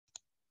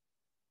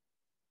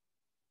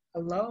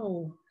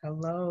Hello,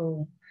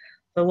 hello.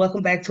 So,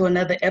 welcome back to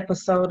another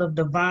episode of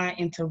Divine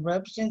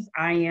Interruptions.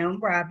 I am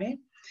Robin,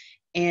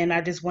 and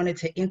I just wanted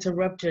to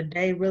interrupt your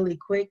day really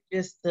quick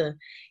just to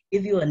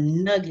give you a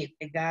nugget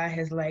that God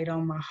has laid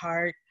on my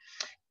heart.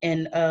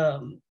 And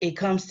it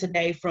comes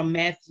today from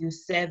Matthew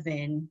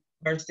 7,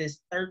 verses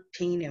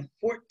 13 and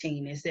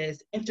 14. It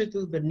says, Enter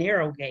through the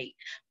narrow gate,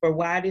 for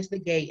wide is the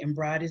gate and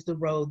broad is the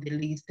road that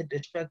leads to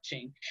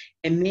destruction,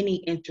 and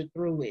many enter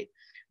through it.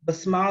 But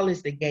small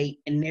is the gate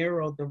and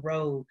narrow the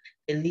road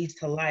that leads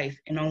to life,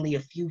 and only a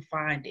few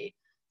find it.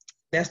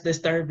 That's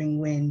disturbing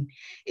when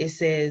it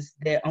says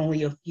that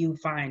only a few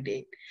find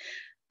it.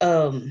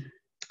 Um,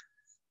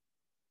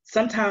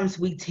 Sometimes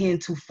we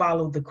tend to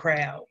follow the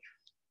crowd,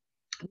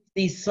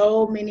 see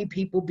so many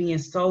people being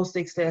so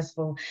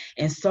successful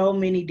in so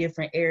many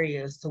different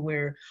areas to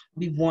where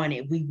we want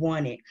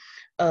it.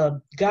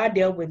 God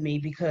dealt with me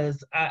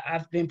because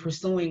I've been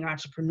pursuing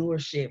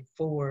entrepreneurship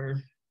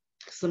for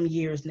some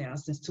years now,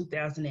 since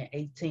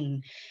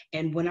 2018.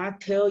 And when I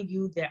tell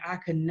you that I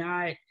could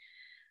not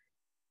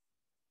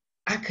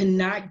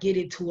get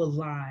it to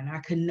align. I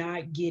could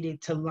not get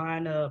it to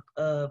line up.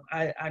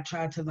 I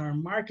tried to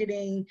learn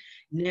marketing,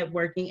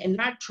 networking, and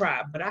not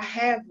try, but I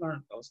have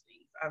learned those things.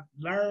 I've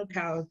learned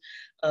how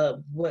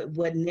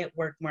what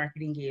network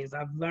marketing is.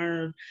 I've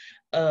learned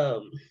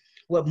um,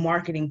 what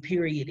marketing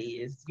period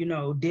is.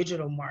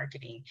 Digital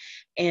marketing,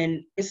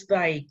 and it's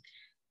like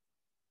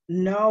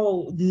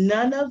no,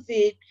 none of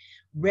it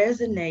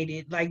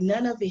resonated. Like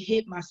none of it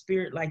hit my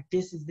spirit. Like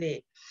this is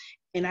it.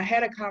 And I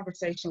had a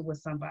conversation with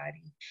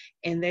somebody,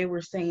 and they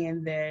were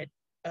saying that,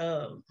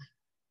 um,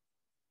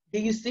 do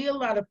you see a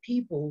lot of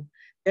people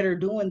that are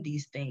doing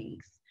these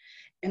things?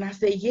 And I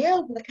said,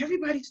 yeah, but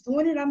everybody's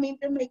doing it. I mean,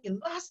 they're making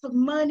lots of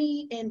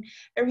money and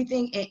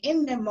everything. And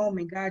in that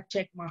moment, God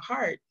checked my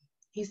heart.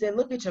 He said,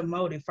 look at your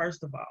motive,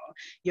 first of all.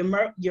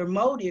 Your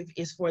motive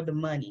is for the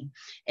money,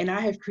 and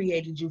I have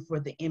created you for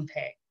the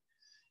impact.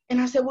 And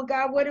I said, well,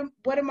 God,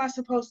 what am I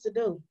supposed to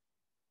do?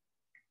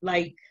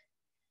 Like,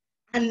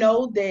 I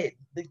know that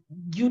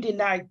you did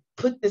not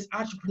put this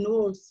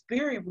entrepreneurial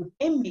spirit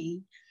within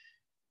me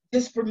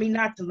just for me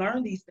not to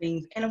learn these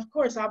things. And of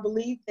course, I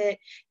believe that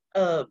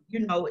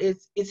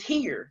it's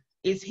here.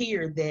 It's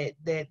here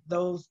that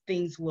those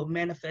things will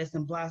manifest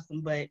and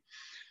blossom. But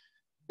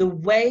the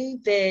way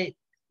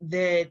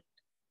that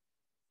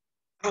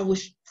I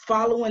was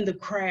following the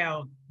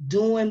crowd,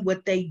 doing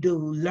what they do,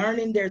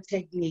 learning their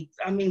techniques.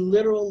 I mean,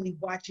 literally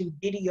watching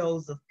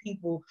videos of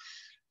people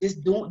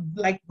just doing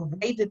like the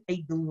way that they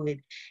do it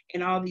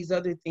and all these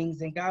other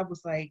things. And God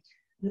was like,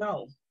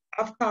 no,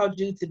 I've called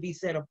you to be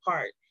set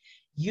apart.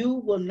 You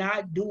will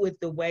not do it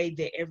the way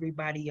that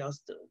everybody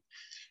else do.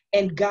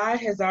 And God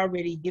has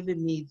already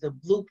given me the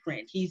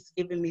blueprint. He's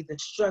given me the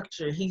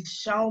structure. He's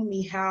shown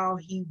me how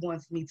he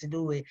wants me to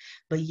do it.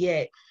 But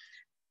yet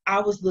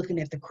I was looking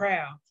at the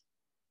crowd.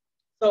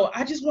 So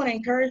I just want to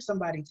encourage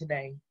somebody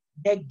today.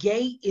 That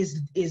gate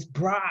is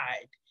broad.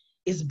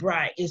 It's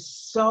bright.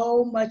 It's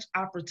so much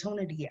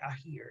opportunity out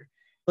here.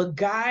 But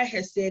God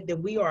has said that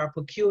we are a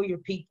peculiar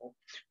people.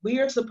 We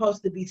are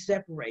supposed to be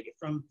separated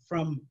from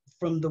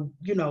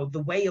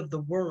the way of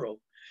the world.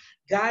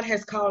 God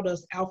has called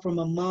us out from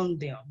among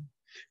them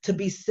to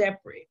be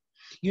separate.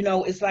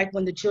 It's like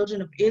when the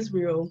children of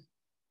Israel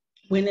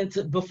went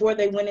into before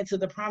they went into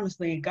the promised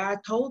land, God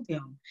told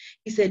them,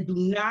 he said, do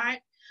not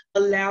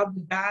allow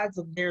the gods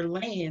of their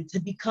land to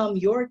become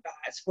your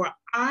gods, for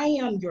I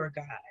am your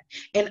God,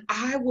 and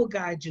I will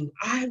guide you,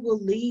 I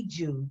will lead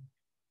you.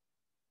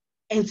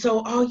 And so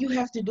all you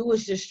have to do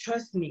is just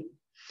trust me.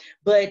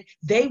 But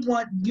they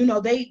want,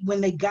 they when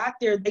they got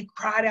there, they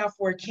cried out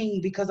for a king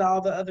because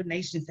all the other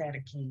nations had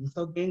a king.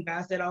 So then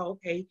God said, oh,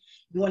 okay,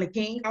 you want a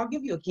king? I'll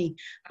give you a king.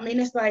 I mean,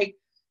 it's like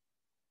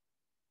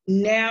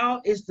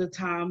now is the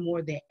time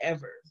more than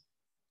ever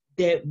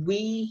that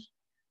we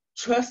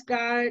trust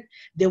God,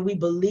 that we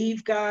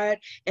believe God,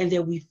 and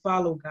that we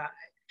follow God.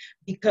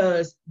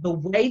 Because the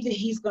way that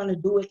he's going to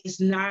do it is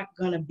not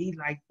going to be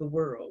like the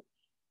world.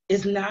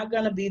 It's not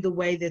going to be the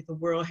way that the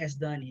world has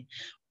done it.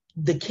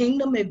 The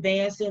kingdom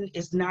advancing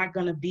is not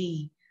going to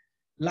be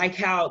like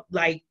how,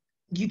 like,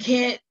 you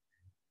can't.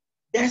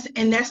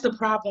 That's the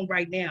problem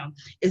right now,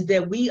 is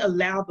that we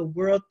allow the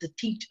world to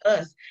teach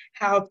us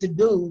how to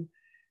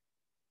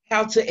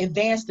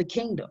advance the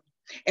kingdom.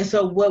 And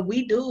so what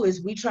we do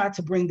is we try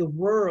to bring the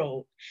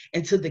world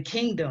into the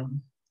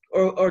kingdom,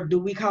 or do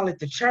we call it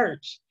the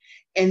church?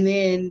 And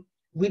then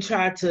we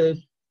try to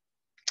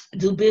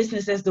do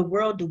business as the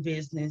world do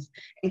business.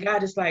 And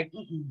God is like,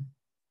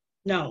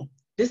 no,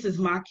 this is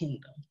my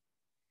kingdom.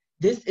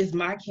 This is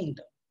my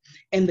kingdom.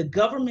 And the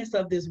governments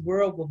of this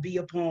world will be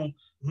upon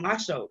my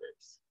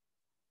shoulders.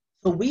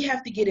 So we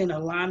have to get in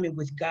alignment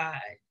with God.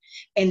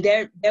 And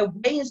that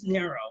way is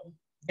narrow.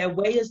 That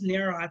way is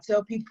narrow. I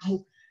tell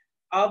people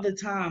all the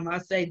time, I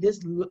say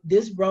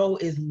this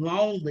road is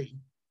lonely.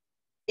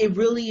 It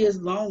really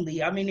is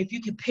lonely. I mean, if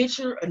you could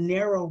picture a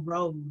narrow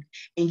road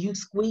and you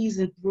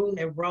squeezing through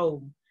that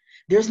road,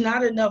 there's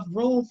not enough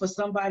room for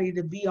somebody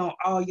to be on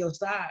all your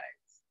sides.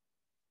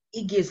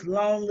 It gets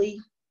lonely.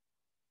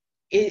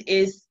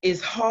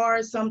 It's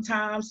hard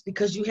sometimes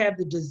because you have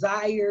the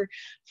desire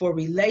for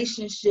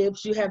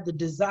relationships, you have the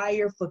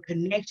desire for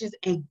connections,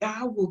 and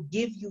God will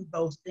give you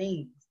those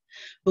things.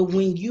 But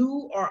when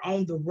you are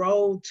on the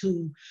road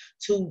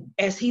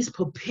as he's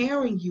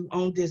preparing you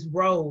on this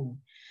road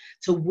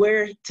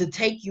to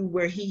take you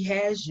where he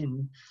has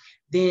you,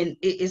 then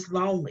it's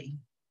lonely.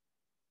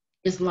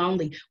 It's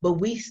lonely, but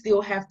we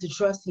still have to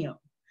trust him.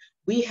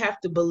 We have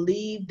to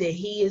believe that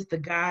he is the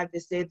God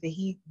that said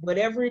that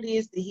whatever it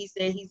is that he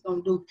said he's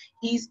going to do,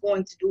 he's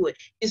going to do it.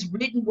 His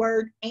written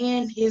word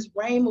and his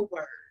rhema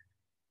word.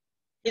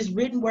 His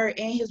written word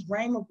and his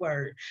rhema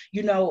word.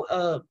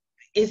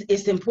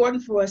 It's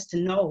important for us to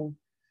know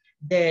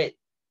that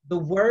the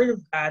word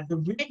of God, the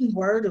written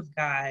word of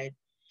God,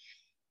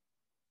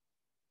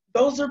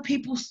 those are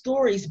people's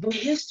stories, but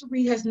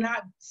history has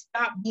not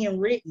stopped being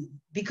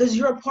written because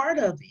you're a part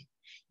of it.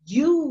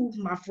 You,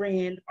 my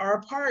friend, are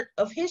a part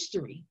of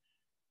history.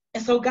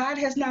 And so God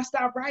has not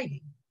stopped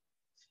writing.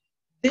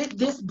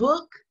 This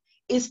book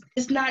is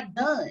not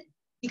done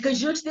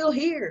because you're still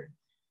here.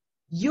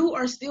 You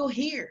are still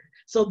here.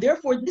 So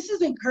therefore, this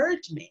is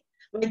encouragement.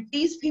 Like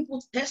these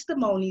people's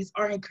testimonies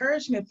are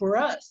encouragement for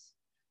us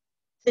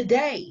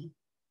today.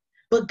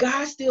 But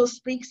God still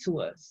speaks to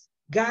us.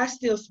 God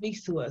still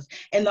speaks to us.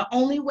 And the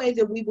only way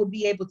that we will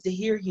be able to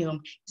hear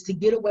him is to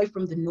get away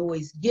from the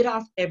noise, get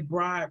off that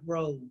broad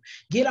road,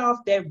 get off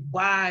that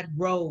wide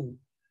road,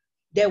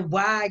 that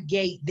wide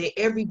gate that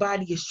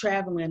everybody is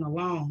traveling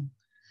along,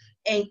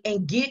 and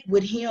get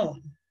with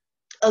him.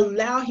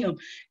 Allow him.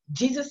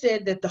 Jesus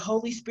said that the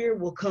Holy Spirit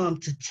will come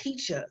to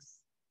teach us,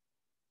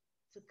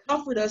 to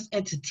comfort us,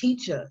 and to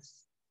teach us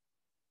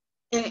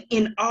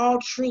in all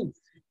truth,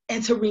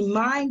 and to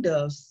remind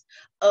us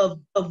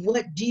of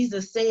what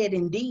Jesus said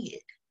and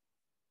did.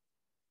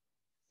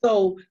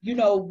 So,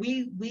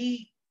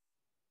 we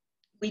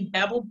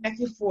dabble back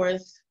and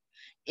forth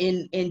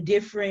in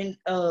different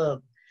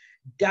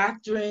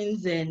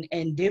doctrines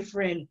and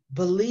different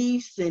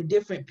beliefs and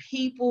different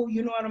people,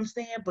 you know what I'm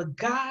saying? But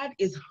God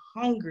is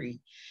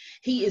hungry.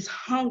 He is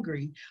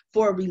hungry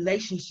for a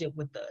relationship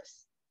with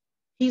us.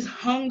 He's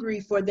hungry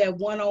for that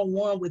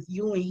one-on-one with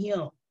you and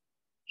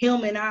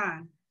him and I.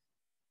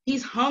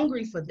 He's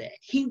hungry for that.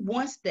 He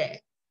wants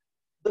that.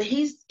 But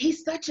he's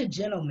such a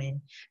gentleman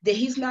that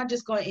he's not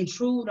just going to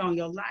intrude on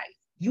your life.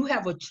 You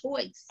have a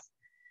choice.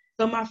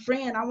 So my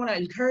friend, I want to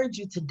encourage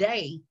you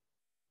today,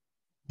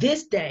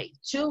 this day,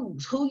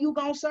 choose who you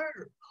going to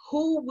serve.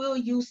 Who will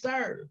you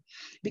serve?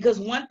 Because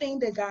one thing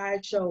that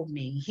God showed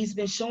me, he's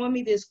been showing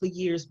me this for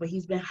years, but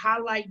he's been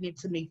highlighting it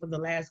to me for the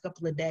last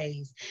couple of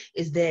days,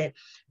 is that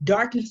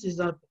darkness is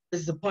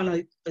upon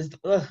the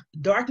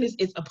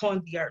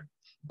earth,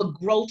 but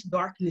gross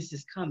darkness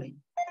is coming.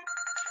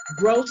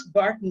 Gross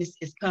darkness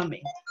is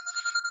coming.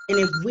 And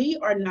if we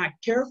are not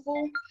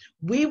careful,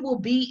 we will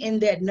be in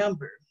that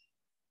number.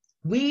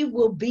 We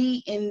will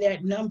be in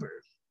that number,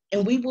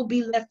 and we will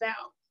be left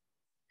out.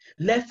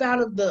 Left out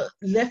of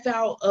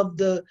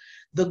the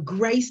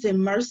grace and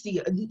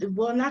mercy.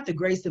 Well, not the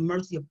grace and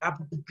mercy of God,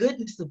 but the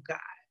goodness of God.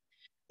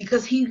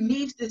 Because he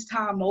leaves this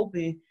time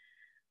open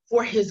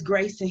for his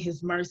grace and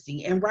his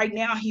mercy. And right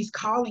now he's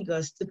calling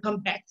us to come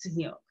back to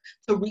him,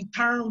 to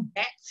return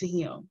back to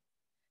him.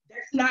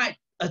 That's not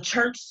a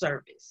church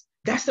service.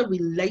 That's a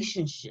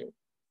relationship.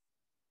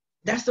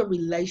 That's a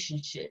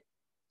relationship.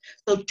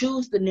 So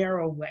choose the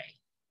narrow way.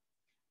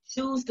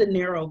 Choose the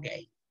narrow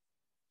gate.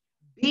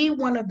 Be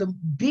one of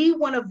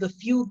the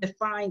few that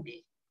find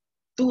it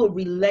through a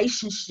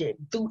relationship,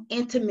 through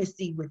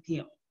intimacy with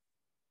him,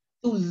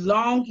 through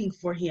longing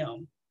for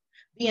him,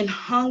 being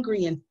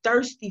hungry and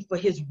thirsty for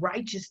his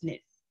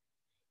righteousness,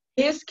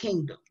 his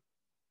kingdom,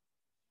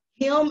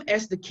 him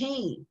as the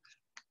king.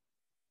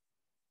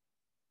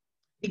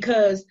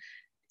 Because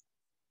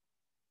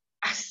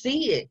I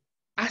see it.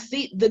 I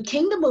see the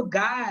kingdom of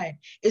God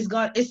is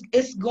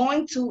it's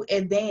going to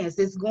advance.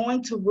 It's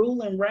going to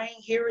rule and reign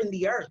here in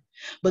the earth.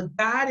 But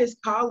God is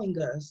calling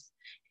us,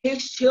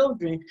 his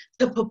children,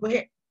 to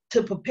prepare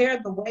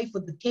the way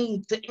for the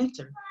king to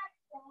enter.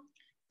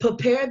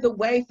 Prepare the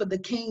way for the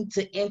king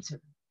to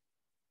enter.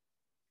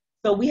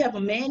 So we have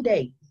a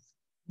mandate.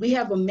 We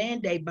have a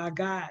mandate by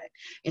God.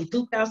 In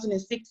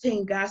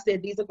 2016, God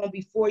said, these are going to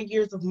be 4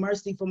 years of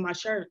mercy for my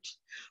church,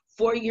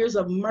 4 years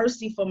of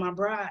mercy for my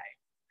bride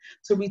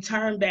to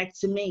return back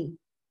to me.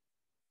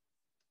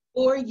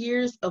 4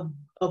 years of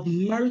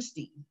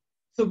mercy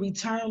to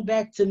return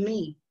back to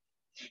me.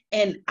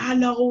 And I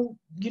know,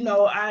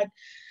 I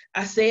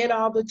say it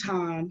all the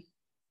time.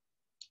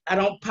 I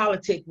don't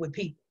politic with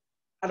people.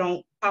 I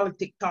don't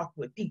politic talk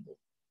with people.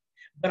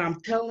 But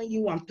I'm telling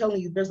you,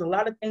 there's a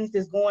lot of things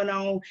that's going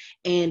on,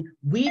 and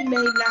we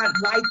may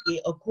not like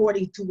it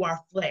according to our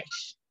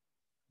flesh.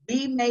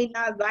 We may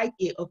not like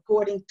it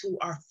according to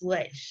our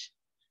flesh.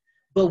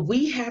 But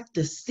we have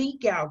to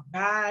seek out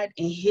God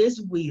and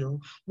his will.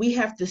 We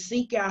have to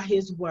seek out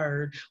his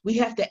word. We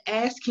have to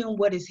ask him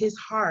what is his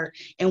heart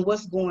and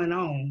what's going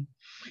on.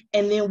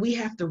 And then we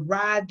have to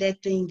ride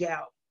that thing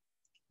out.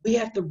 We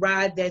have to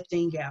ride that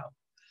thing out.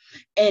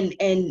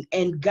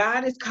 And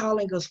God is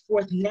calling us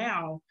forth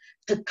now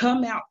to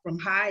come out from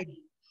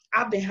hiding.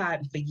 I've been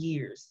hiding for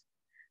years.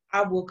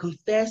 I will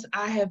confess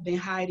I have been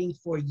hiding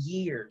for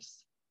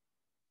years.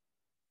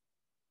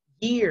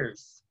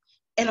 Years.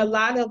 And a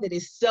lot of it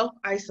is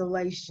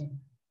self-isolation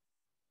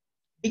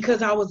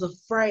because I was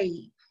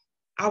afraid.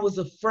 I was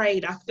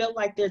afraid. I felt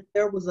like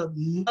there was a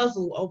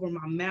muzzle over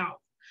my mouth.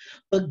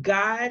 But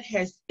God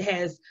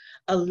has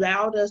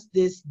allowed us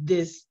this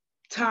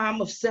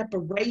time of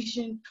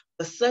separation,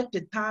 but such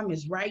a time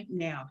as right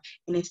now.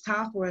 And it's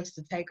time for us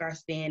to take our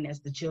stand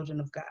as the children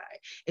of God.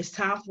 It's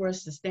time for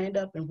us to stand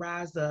up and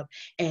rise up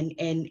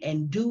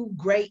and do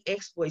great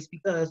exploits,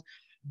 because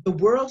the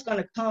world's going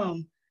to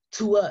come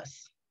to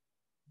us.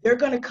 They're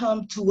going to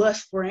come to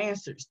us for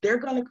answers. They're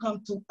going to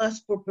come to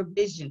us for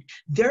provision.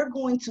 They're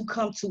going to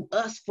come to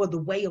us for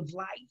the way of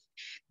life.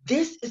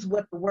 This is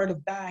what the word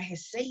of God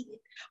has said.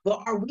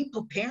 But are we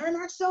preparing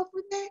ourselves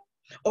for that?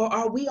 Or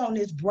are we on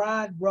this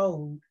broad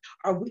road?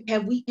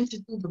 Have we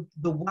entered through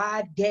the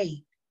wide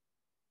gate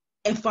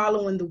and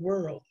following the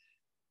world?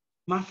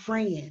 My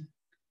friend,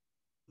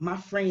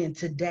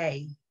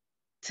 today,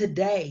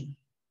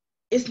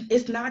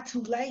 it's not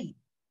too late.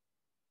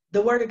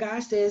 The word of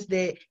God says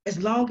that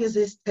as long as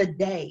it's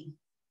today,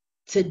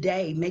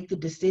 make the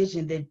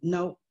decision that,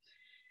 no,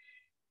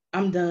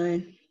 I'm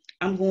done.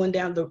 I'm going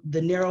down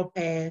the narrow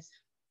path.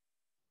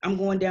 I'm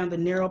going down the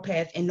narrow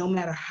path. And no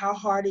matter how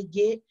hard it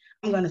gets,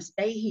 I'm going to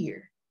stay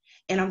here.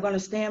 And I'm going to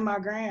stand my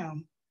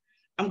ground.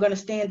 I'm going to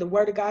stand. The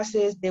word of God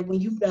says that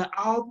when you've done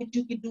all that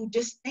you can do,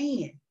 just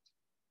stand.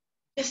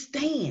 Just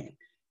stand.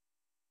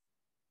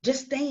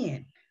 Just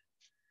stand.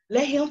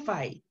 Let him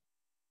fight.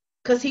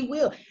 Because he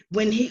will.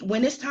 When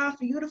it's time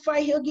for you to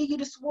fight, he'll give you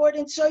the sword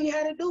and show you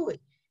how to do it.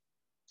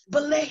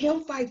 But let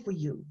him fight for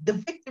you. The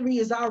victory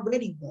is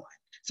already won.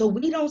 So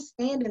we don't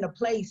stand in a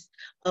place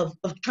of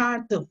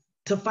trying to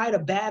fight a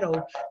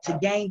battle to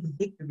gain the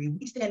victory.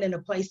 We stand in a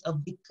place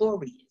of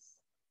victorious.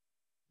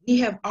 We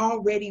have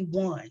already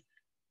won.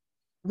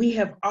 We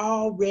have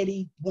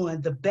already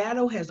won. The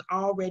battle has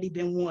already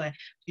been won.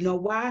 You know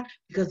why?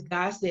 Because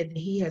God said that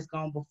he has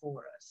gone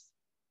before us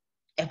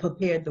and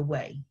prepared the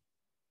way.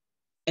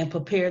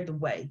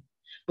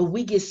 But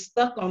we get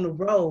stuck on the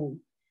road.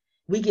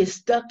 We get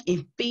stuck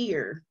in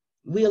fear.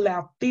 We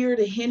allow fear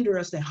to hinder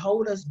us and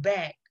hold us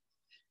back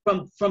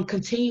from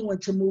continuing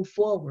to move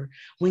forward.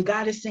 When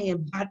God is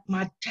saying,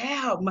 my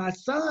child, my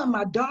son,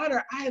 my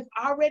daughter, I have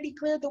already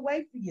cleared the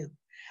way for you.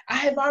 I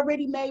have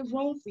already made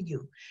room for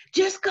you.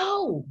 Just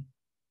go.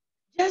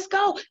 Just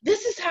go.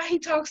 This is how he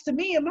talks to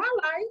me in my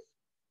life.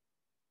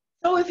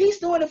 So if he's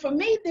doing it for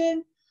me,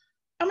 then,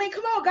 I mean,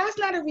 come on, God's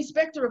not a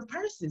respecter of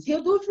persons.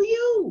 He'll do it for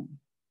you.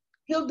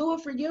 He'll do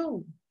it for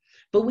you.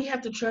 But we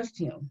have to trust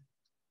him.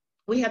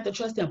 We have to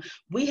trust him.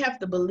 We have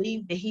to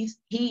believe that he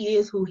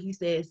is who he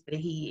says that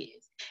he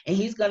is. And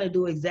he's going to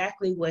do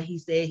exactly what he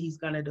said he's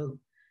going to do.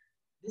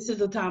 This is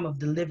a time of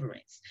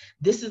deliverance.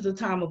 This is a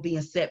time of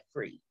being set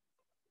free.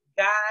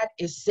 God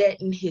is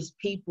setting his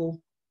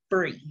people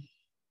free.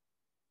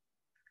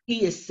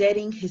 He is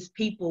setting his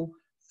people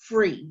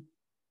free.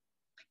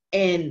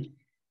 And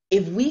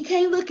if we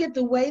can't look at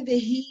the way that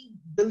he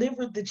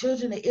delivered the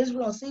children of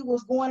Israel and see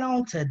what's going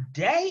on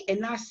today and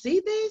not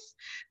see this,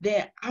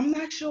 then I'm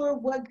not sure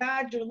what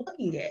God you're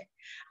looking at.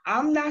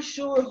 I'm not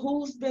sure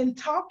who's been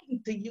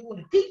talking to you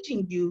and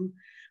teaching you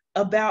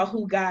about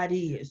who God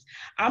is.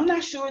 I'm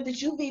not sure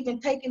that you've even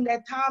taken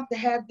that time to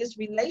have this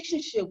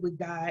relationship with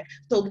God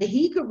so that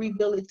he could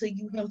reveal it to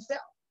you himself.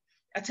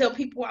 I tell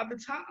people all the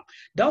time,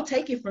 don't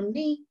take it from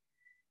me.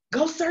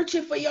 Go search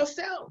it for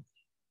yourself.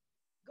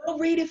 Go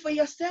read it for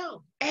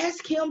yourself.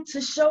 Ask him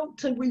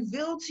to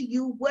reveal to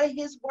you what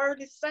his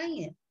word is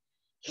saying.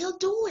 He'll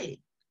do it.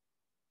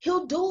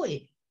 He'll do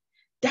it.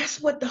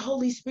 That's what the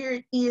Holy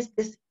Spirit is.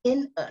 It's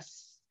in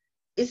us.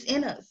 It's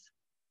in us.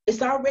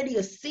 It's already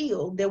a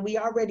seal that we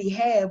already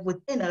have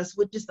within us,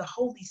 which is the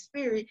Holy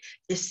Spirit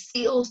that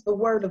seals the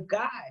word of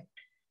God.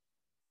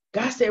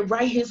 God said,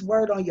 write his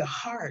word on your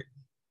heart.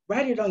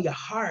 Write it on your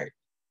heart.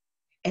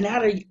 And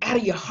out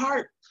of your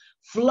heart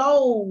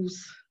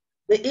flows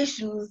the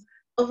issues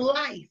of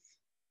life.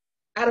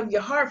 Out of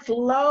your heart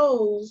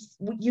flows,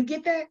 you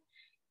get that?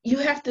 You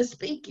have to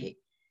speak it.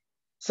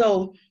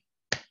 So,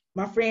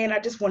 my friend, I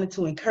just wanted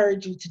to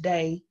encourage you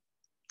today.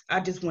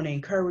 I just want to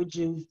encourage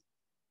you.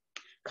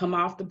 Come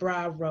off the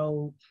broad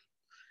road.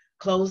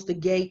 Close the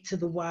gate to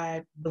the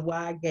wide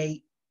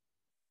gate.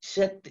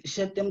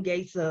 Shut them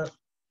gates up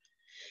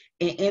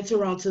and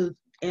enter onto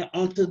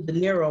the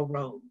narrow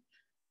road.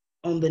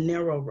 On the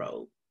narrow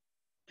road.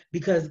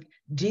 Because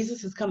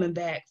Jesus is coming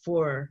back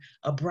for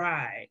a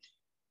bride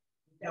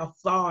without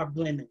flaw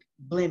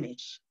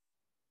blemish.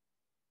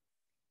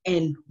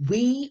 And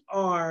we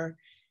are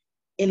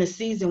in a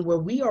season where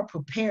we are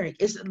preparing.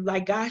 It's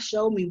like God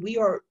showed me,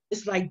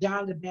 it's like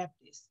John the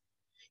Baptist.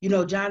 You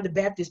know, John the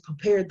Baptist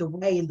prepared the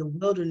way in the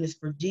wilderness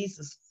for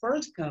Jesus'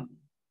 first coming,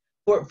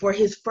 for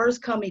his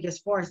first coming as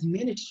far as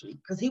ministry,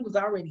 because he was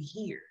already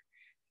here.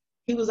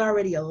 He was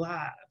already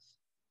alive.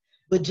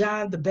 But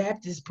John the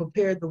Baptist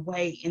prepared the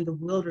way in the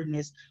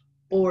wilderness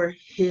for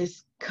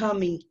his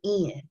coming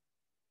in.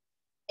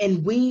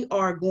 And we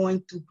are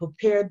going to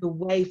prepare the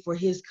way for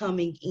his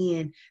coming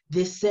in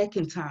this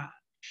second time.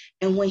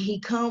 And when he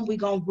come, we're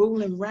going to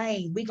rule and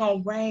reign. We're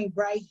going to reign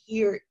right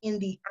here in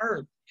the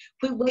earth.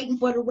 Quit waiting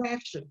for the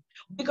rapture.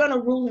 We're going to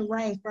rule and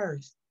reign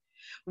first.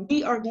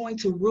 We are going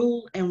to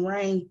rule and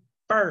reign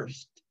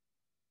first.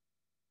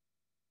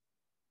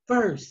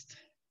 First.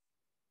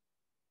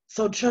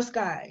 So trust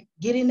God.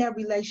 Get in that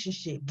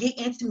relationship. Get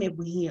intimate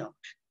with him.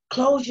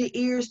 Close your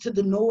ears to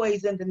the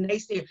noise and the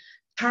naysayer.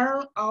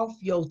 Turn off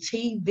your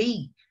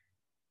TV.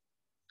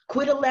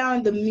 Quit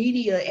allowing the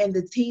media and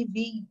the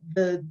TV,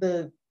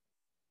 the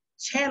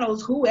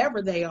channels,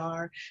 whoever they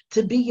are,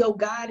 to be your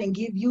God and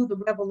give you the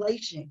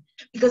revelation,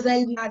 because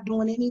they're not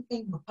doing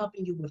anything but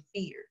pumping you with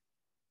fear.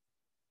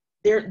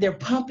 They're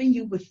pumping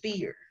you with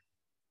fear.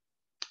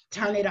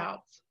 Turn it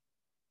off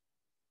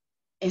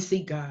and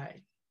seek God.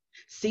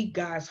 Seek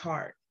God's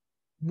heart.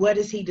 What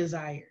does he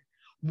desire?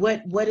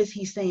 What is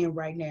he saying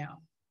right now?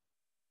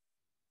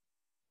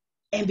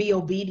 And be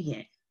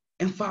obedient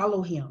and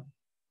follow him.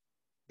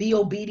 Be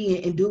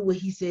obedient and do what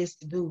he says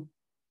to do.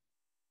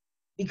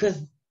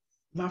 Because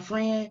my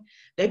friend,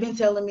 they've been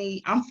telling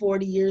me, I'm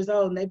 40 years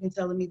old, and they've been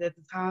telling me that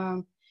the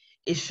time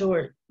is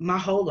short my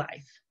whole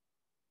life.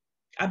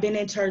 I've been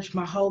in church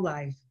my whole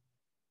life.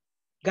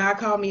 God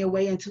called me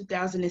away in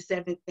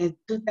 2007 and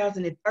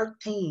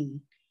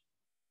 2013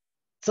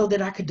 so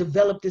that I could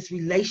develop this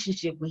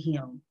relationship with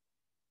him.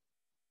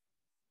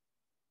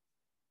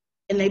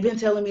 And they've been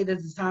telling me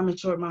that the time is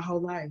short my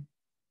whole life.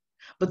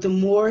 But the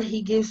more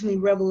he gives me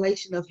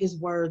revelation of his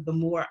word, the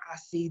more I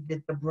see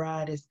that the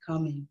bride is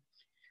coming.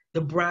 The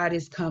bride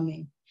is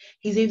coming.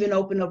 He's even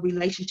opened up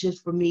relationships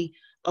for me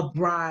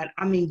abroad,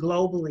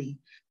 globally,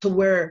 to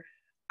where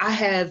I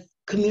have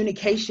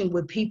communication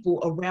with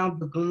people around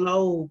the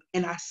globe,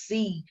 and I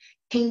see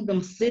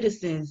kingdom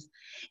citizens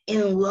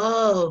in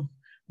love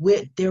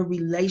with their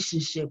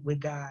relationship with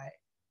God,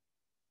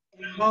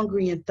 and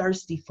hungry and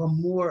thirsty for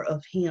more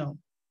of him,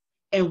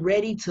 and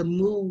ready to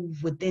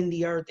move within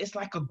the earth. It's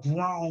like a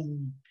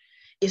groan.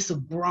 It's a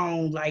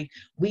groan. Like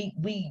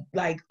we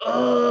like,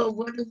 oh,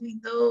 what do we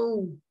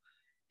do?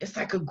 It's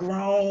like a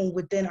groan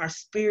within our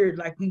spirit,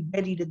 like we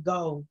ready to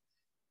go.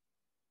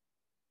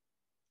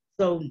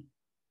 So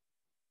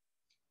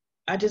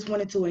I just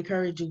wanted to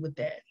encourage you with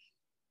that.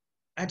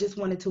 I just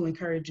wanted to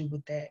encourage you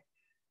with that.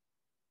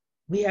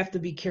 We have to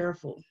be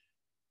careful.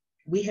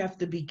 We have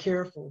to be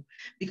careful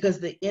because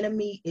the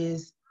enemy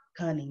is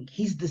cunning.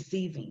 He's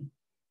deceiving.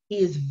 He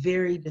is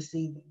very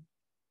deceiving.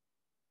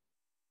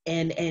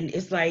 And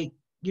it's like,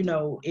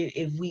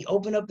 if we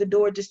open up the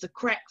door just a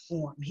crack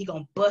for him, he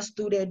gonna bust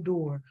through that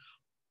door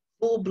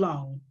full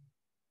blown.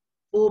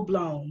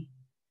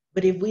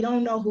 But if we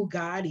don't know who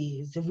God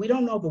is, if we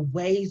don't know the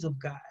ways of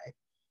God,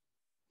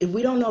 if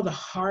we don't know the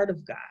heart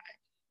of God,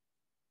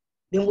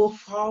 then we'll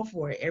fall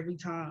for it every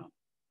time.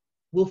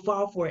 We'll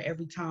fall for it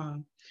every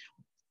time.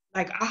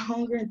 Like, I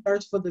hunger and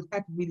thirst for the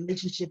type of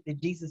relationship that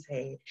Jesus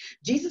had.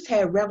 Jesus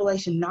had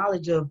revelation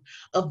knowledge of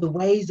the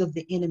ways of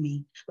the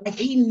enemy. Like,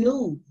 he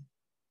knew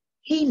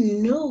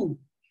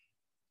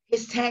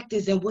his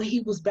tactics and what he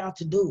was about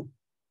to do.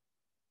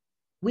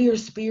 We are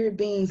spirit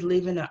beings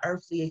living an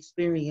earthly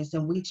experience,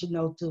 and we should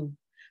know too,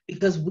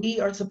 because we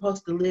are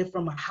supposed to live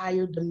from a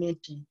higher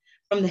dimension,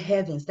 from the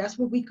heavens. That's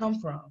where we come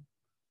from.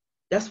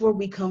 That's where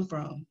we come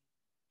from.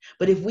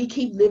 But if we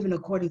keep living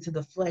according to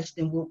the flesh,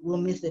 then we'll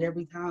miss it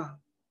every time.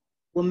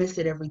 We'll miss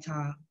it every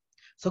time.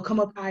 So come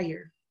up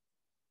higher.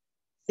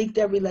 Seek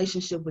that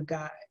relationship with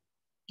God.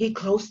 Get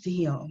close to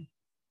him.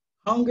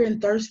 Hunger and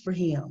thirst for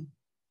him.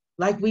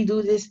 Like we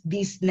do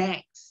these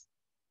snacks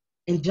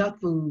and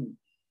junk food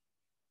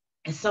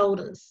and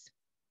sodas.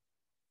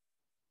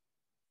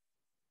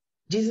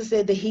 Jesus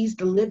said that he's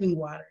the living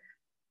water.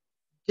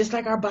 Just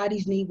like our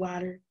bodies need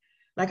water.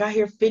 Like, I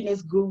hear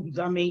fitness groups.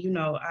 I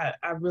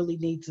really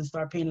need to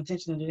start paying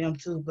attention to them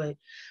too. But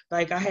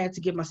like, I had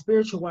to get my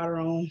spiritual water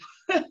on.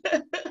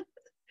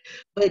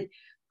 But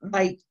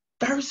like,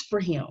 thirst for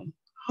him,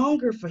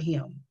 hunger for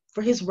him,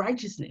 for his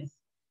righteousness.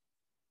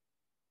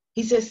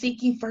 He says,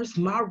 seek ye first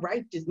my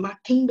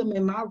kingdom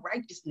and my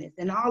righteousness,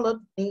 and all other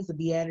things will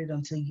be added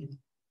unto you.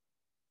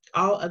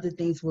 All other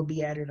things will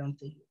be added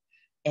unto you.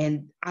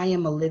 And I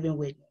am a living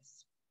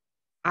witness.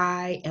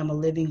 I am a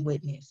living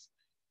witness.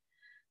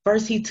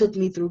 First, he took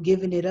me through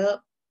giving it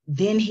up.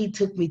 Then he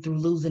took me through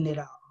losing it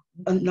all.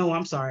 No,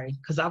 I'm sorry,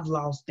 because I've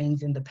lost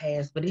things in the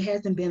past, but it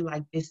hasn't been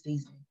like this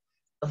season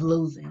of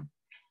losing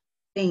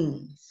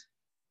things,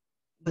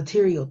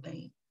 material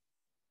things.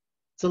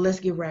 So let's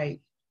get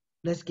right.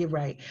 Let's get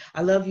right.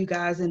 I love you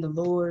guys in the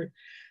Lord.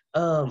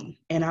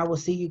 And I will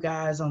see you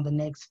guys on the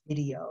next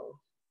video.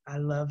 I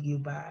love you.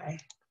 Bye.